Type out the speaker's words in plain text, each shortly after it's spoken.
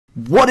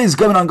What is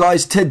going on,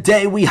 guys?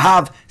 Today we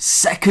have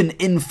second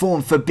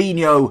inform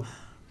Fabinho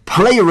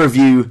player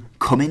review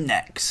coming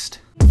next.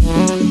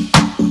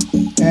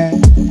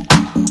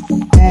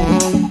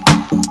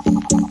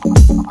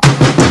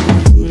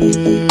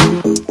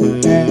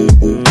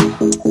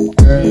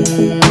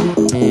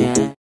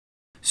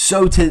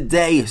 So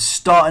today,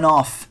 starting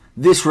off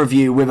this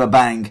review with a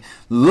bang,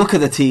 look at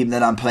the team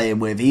that I'm playing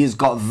with. He has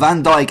got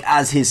Van Dijk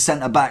as his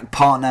centre-back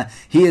partner.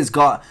 He has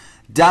got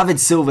David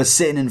Silva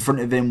sitting in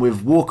front of him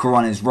with Walker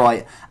on his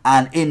right,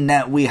 and in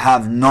net we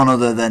have none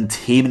other than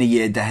Team of the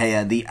Year De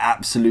Gea, the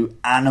absolute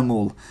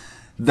animal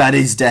that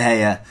is De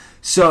Gea.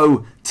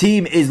 So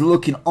team is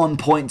looking on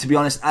point, to be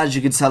honest. As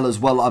you can tell as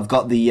well, I've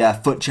got the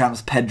Foot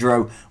Champs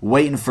Pedro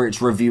waiting for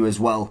its review as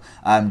well,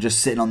 just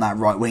sitting on that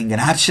right wing, and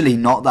actually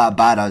not that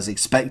bad. I was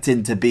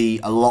expecting to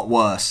be a lot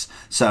worse,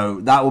 so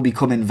that will be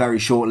coming very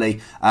shortly,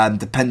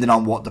 depending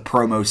on what the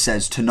promo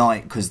says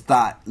tonight, because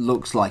that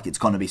looks like it's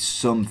going to be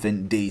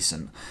something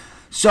decent.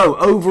 So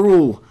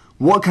overall,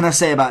 what can I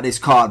say about this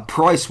card?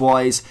 Price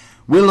wise,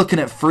 we're looking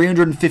at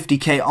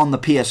 350k on the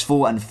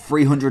PS4 and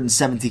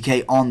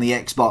 370k on the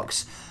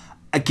Xbox.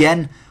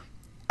 Again,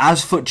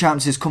 as Foot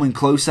Champs is coming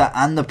closer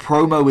and the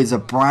promo is a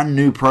brand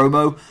new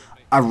promo,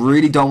 I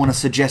really don't want to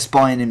suggest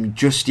buying him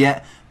just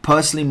yet.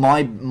 Personally,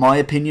 my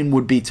opinion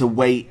would be to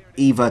wait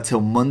either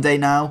till Monday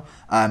now,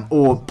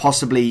 or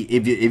possibly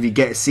if you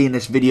get seeing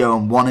this video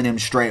and wanting him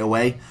straight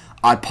away,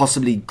 I'd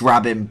possibly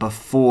grab him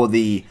before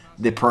the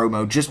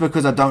promo, just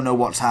because I don't know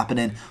what's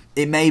happening.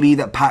 It may be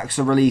that packs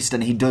are released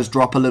and he does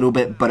drop a little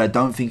bit, but I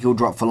don't think he'll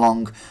drop for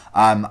long.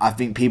 I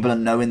think people are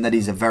knowing that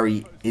he's a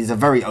very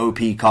OP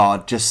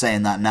card, just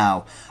saying that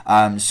now.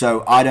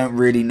 So I don't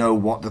really know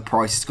what the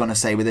price is going to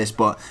say with this,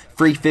 but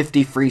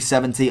 350,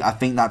 370, I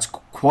think that's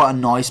quite a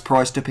nice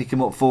price to pick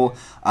him up for.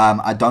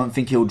 I don't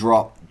think he'll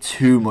drop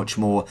too much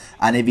more,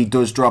 and if he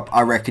does drop,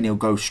 I reckon he'll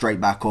go straight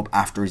back up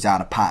after he's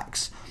out of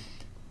packs.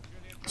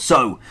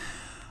 So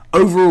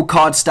overall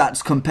card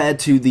stats compared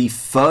to the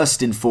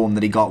first inform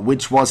that he got,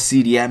 which was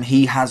CDM,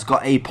 he has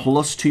got a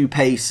 +2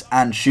 pace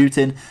and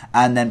shooting,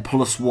 and then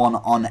 +1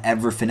 on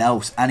everything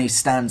else, and he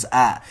stands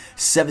at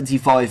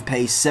 75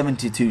 pace,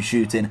 72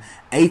 shooting,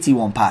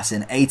 81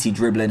 passing, 80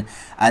 dribbling,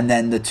 and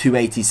then the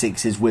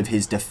 286s with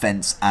his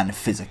defense and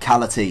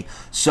physicality.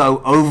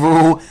 So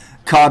overall,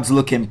 card's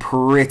looking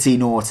pretty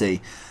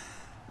naughty.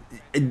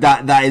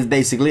 That is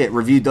basically it.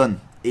 Review done.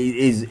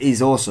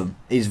 Is awesome.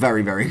 He's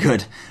very, very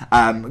good.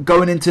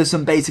 Going into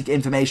some basic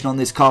information on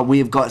this card, we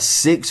have got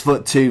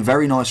 6'2",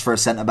 very nice for a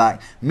centre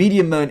back.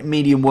 Medium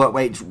work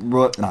rates.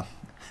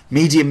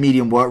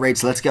 Medium work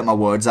rates. Let's get my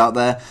words out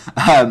there.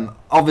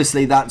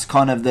 Obviously, that's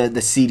kind of the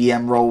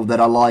CDM role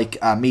that I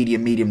like.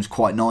 Medium's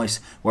quite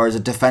nice. Whereas a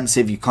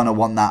defensive, you kind of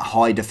want that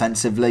high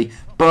defensively,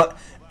 but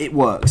it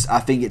works. I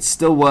think it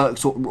still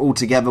works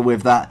altogether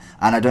with that,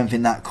 and I don't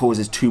think that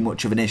causes too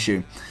much of an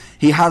issue.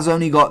 He has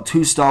only got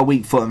 2-star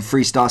weak foot and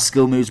 3-star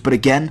skill moves, but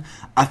again,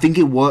 I think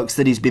it works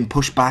that he's been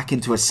pushed back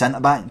into a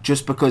centre-back,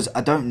 just because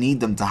I don't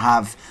need them to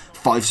have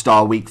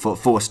 5-star weak foot,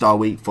 4-star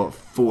weak foot,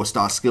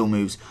 4-star skill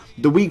moves.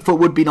 The weak foot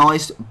would be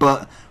nice,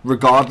 but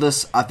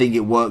regardless, I think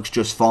it works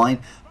just fine.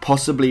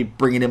 Possibly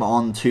bringing him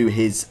on to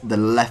the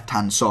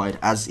left-hand side,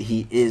 as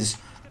he is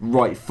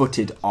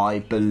right-footed, I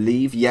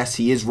believe. Yes,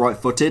 he is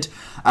right-footed.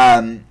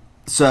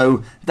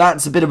 So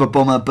that's a bit of a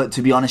bummer, but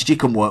to be honest, you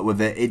can work with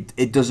it.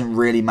 It doesn't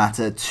really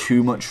matter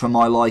too much for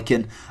my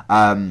liking.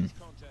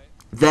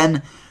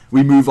 Then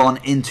we move on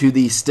into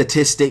the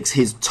statistics.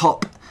 His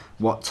top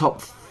 5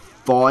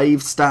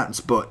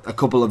 stats, but a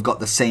couple have got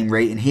the same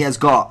rating. He has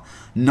got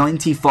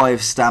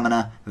 95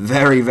 stamina,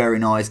 very, very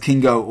nice. Can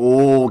go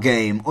all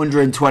game,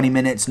 120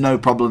 minutes, no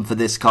problem for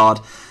this card.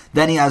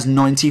 Then he has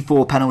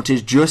 94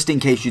 penalties, just in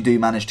case you do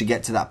manage to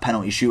get to that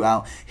penalty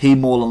shootout. He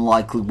more than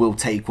likely will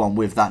take one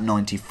with that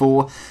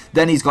 94.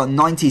 Then he's got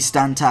 90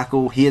 stand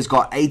tackle. He has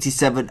got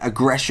 87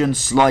 aggression,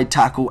 slide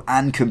tackle,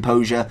 and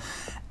composure.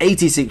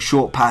 86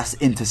 short pass,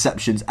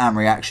 interceptions, and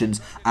reactions.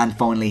 And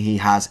finally, he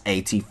has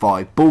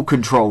 85 ball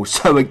control.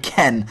 So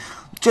again,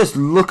 just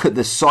look at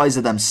the size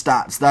of them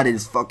stats. That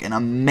is fucking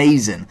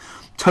amazing.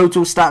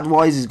 Total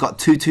stat-wise, he's got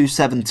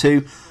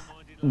 2272.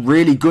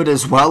 Really good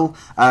as well.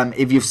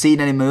 If you've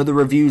seen any other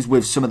reviews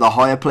with some of the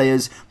higher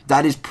players,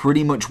 that is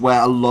pretty much where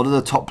a lot of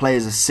the top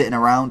players are sitting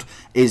around,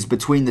 is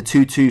between the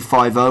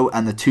 2250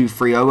 and the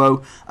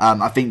 2300.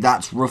 I think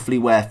that's roughly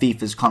where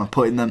FIFA's kind of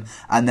putting them,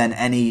 and then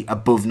any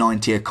above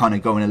 90 are kind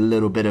of going a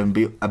little bit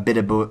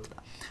above.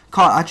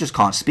 I just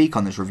can't speak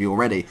on this review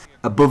already.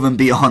 Above and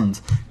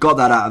beyond. Got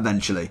that out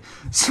eventually.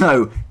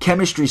 So,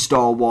 chemistry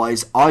style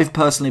wise, I've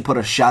personally put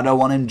a shadow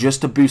on him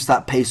just to boost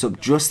that pace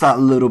up just that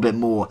little bit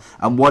more.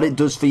 And what it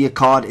does for your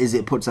card is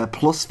it puts a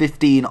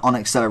 +15 on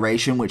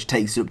acceleration, which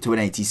takes it up to an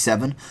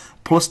 87.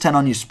 +10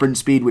 on your sprint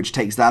speed, which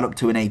takes that up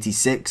to an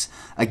 86.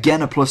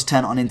 Again, a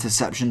 +10 on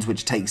interceptions,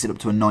 which takes it up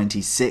to a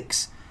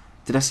 96.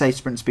 Did I say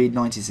sprint speed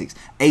 96?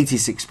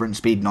 86 sprint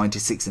speed,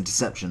 96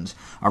 interceptions.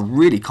 I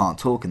really can't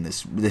talk in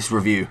this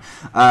review.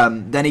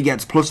 Then he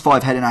gets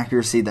 +5 heading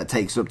accuracy, that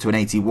takes it up to an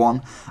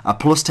 81. A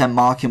 +10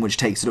 marking, which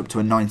takes it up to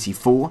a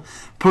 94.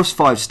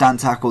 +5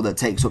 stand tackle, that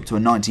takes up to a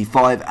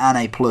 95. And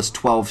a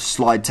 +12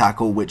 slide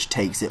tackle, which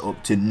takes it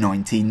up to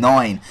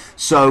 99.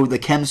 So the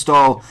chem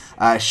style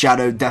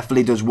shadow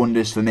definitely does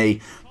wonders for me.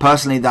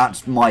 Personally,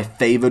 that's my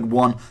favoured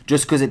one,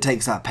 just because it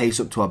takes that pace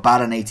up to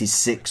about an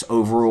 86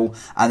 overall,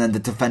 and then the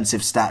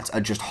defensive stats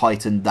are just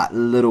heightened that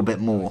little bit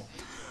more.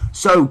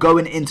 So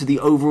going into the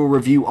overall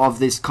review of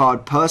this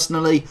card,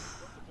 personally,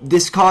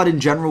 this card in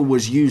general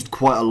was used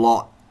quite a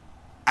lot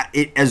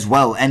as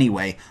well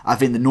anyway. I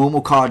think the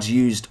normal cards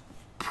used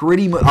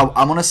pretty much,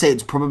 I want to say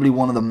it's probably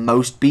one of the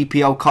most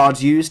BPL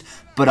cards used,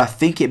 but I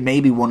think it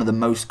may be one of the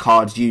most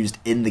cards used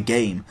in the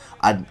game.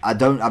 I've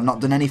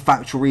not done any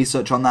factual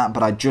research on that,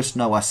 but I just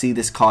know I see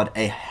this card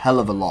a hell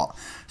of a lot.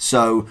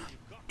 So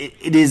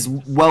it is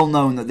well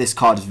known that this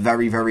card is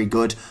very, very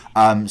good.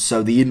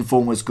 So the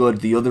inform was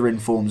good, the other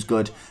inform's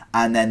good,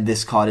 and then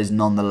this card is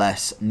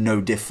nonetheless no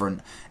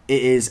different.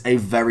 It is a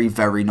very,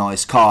 very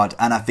nice card,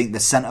 and I think the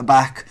centre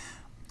back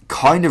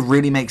kind of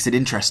really makes it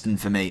interesting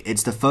for me.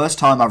 It's the first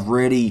time I've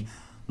really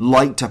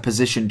liked a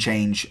position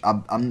change.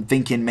 I'm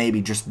thinking maybe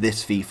just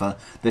this FIFA.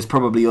 There's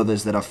probably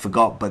others that I've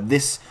forgot, but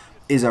this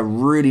is a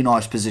really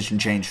nice position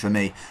change for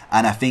me,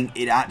 and I think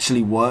it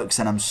actually works,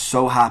 and I'm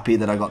so happy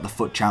that I got the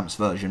FUT Champs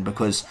version,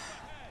 because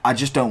I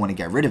just don't want to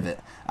get rid of it,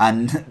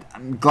 and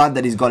I'm glad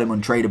that he's got him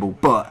untradeable.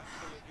 But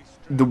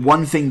the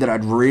one thing that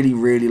I'd really,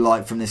 really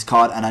like from this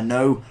card, and I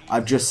know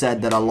I've just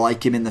said that I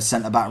like him in the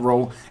centre-back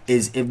role,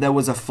 is if there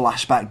was a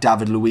flashback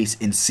David Luiz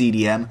in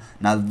CDM,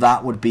 now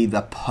that would be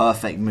the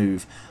perfect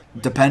move.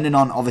 Depending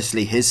on,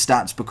 obviously, his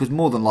stats, because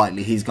more than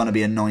likely he's going to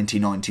be a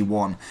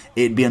 90-91.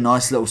 It'd be a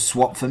nice little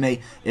swap for me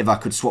if I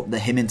could swap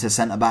him into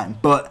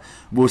centre-back, but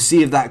we'll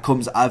see if that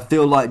comes. I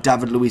feel like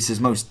David Luiz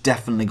has most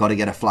definitely got to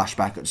get a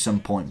flashback at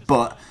some point,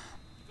 but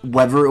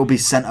whether it will be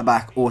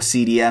centre-back or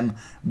CDM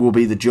will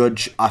be the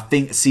judge. I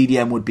think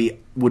CDM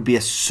would be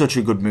such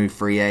a good move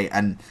for EA,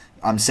 and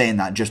I'm saying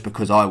that just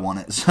because I want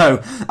it.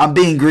 So I'm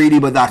being greedy,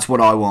 but that's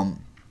what I want.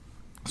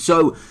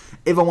 So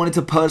if I wanted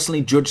to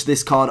personally judge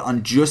this card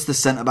on just the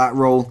centre-back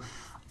role,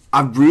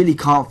 I really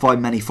can't find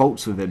many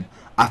faults with him.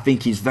 I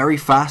think he's very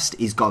fast.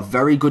 He's got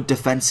very good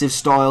defensive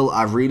style.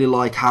 I really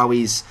like how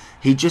he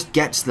just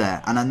gets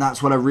there. And then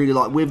that's what I really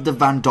like with the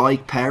Van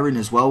Dijk pairing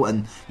as well.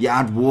 And you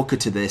add Walker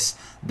to this.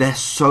 They're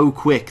so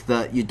quick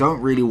that you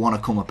don't really want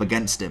to come up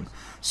against him.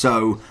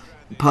 So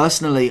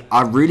personally,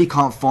 I really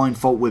can't find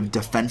fault with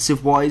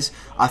defensive-wise.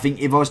 I think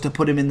if I was to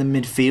put him in the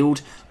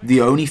midfield,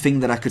 the only thing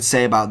that I could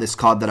say about this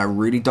card that I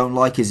really don't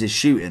like is his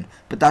shooting.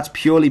 But that's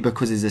purely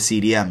because he's a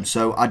CDM.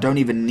 So I don't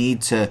even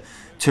need to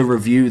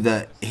review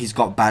that he's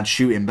got bad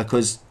shooting,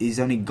 because he's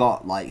only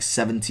got like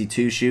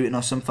 72 shooting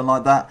or something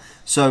like that.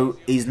 So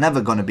he's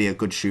never going to be a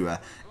good shooter.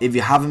 If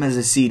you have him as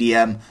a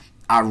CDM,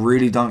 I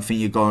really don't think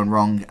you're going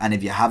wrong. And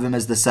if you have him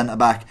as the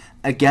centre-back,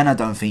 again, I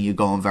don't think you're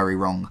going very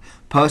wrong.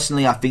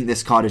 Personally, I think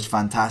this card is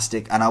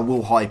fantastic, and I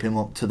will hype him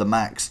up to the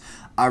max.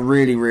 I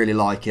really, really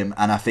like him,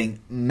 and I think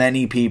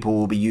many people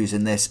will be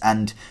using this.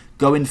 And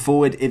going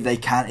forward, if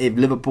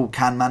Liverpool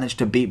can manage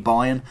to beat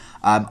Bayern,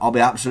 I'll be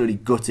absolutely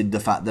gutted the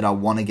fact that I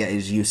want to get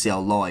his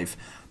UCL live.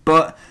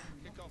 But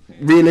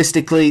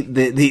realistically,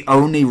 the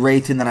only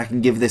rating that I can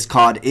give this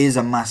card is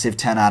a massive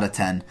 10 out of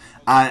 10.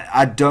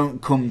 I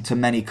don't come to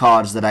many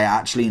cards that I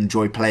actually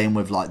enjoy playing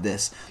with like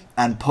this.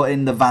 And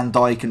putting the Van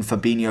Dijk and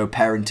Fabinho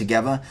pairing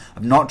together,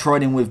 I've not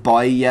tried him with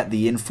Bailly yet,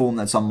 the inform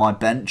that's on my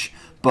bench,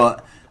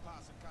 but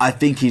I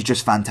think he's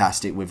just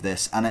fantastic with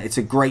this, and it's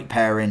a great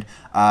pairing.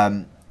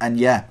 And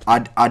yeah,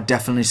 I'd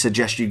definitely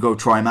suggest you go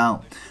try him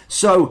out.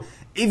 So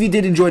if you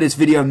did enjoy this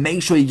video,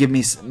 make sure you give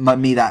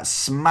me that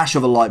smash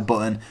of a like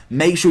button.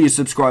 Make sure you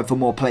subscribe for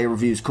more player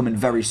reviews coming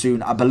very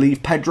soon. I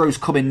believe Pedro's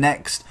coming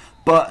next,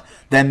 but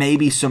there may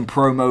be some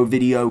promo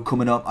video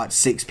coming up at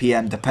 6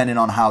 PM depending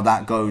on how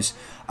that goes.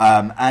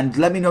 And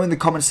let me know in the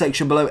comment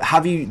section below,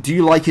 do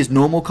you like his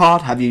normal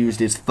card? Have you used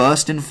his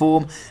first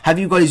inform? Have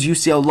you got his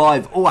UCL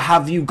live? Or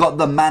have you got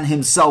the man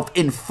himself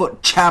in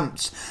FUT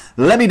Champs?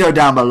 Let me know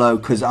down below,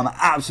 because I'm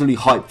absolutely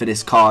hyped for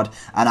this card,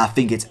 and I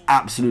think it's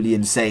absolutely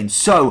insane.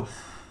 So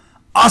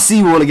I'll see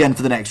you all again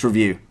for the next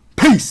review.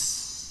 Peace!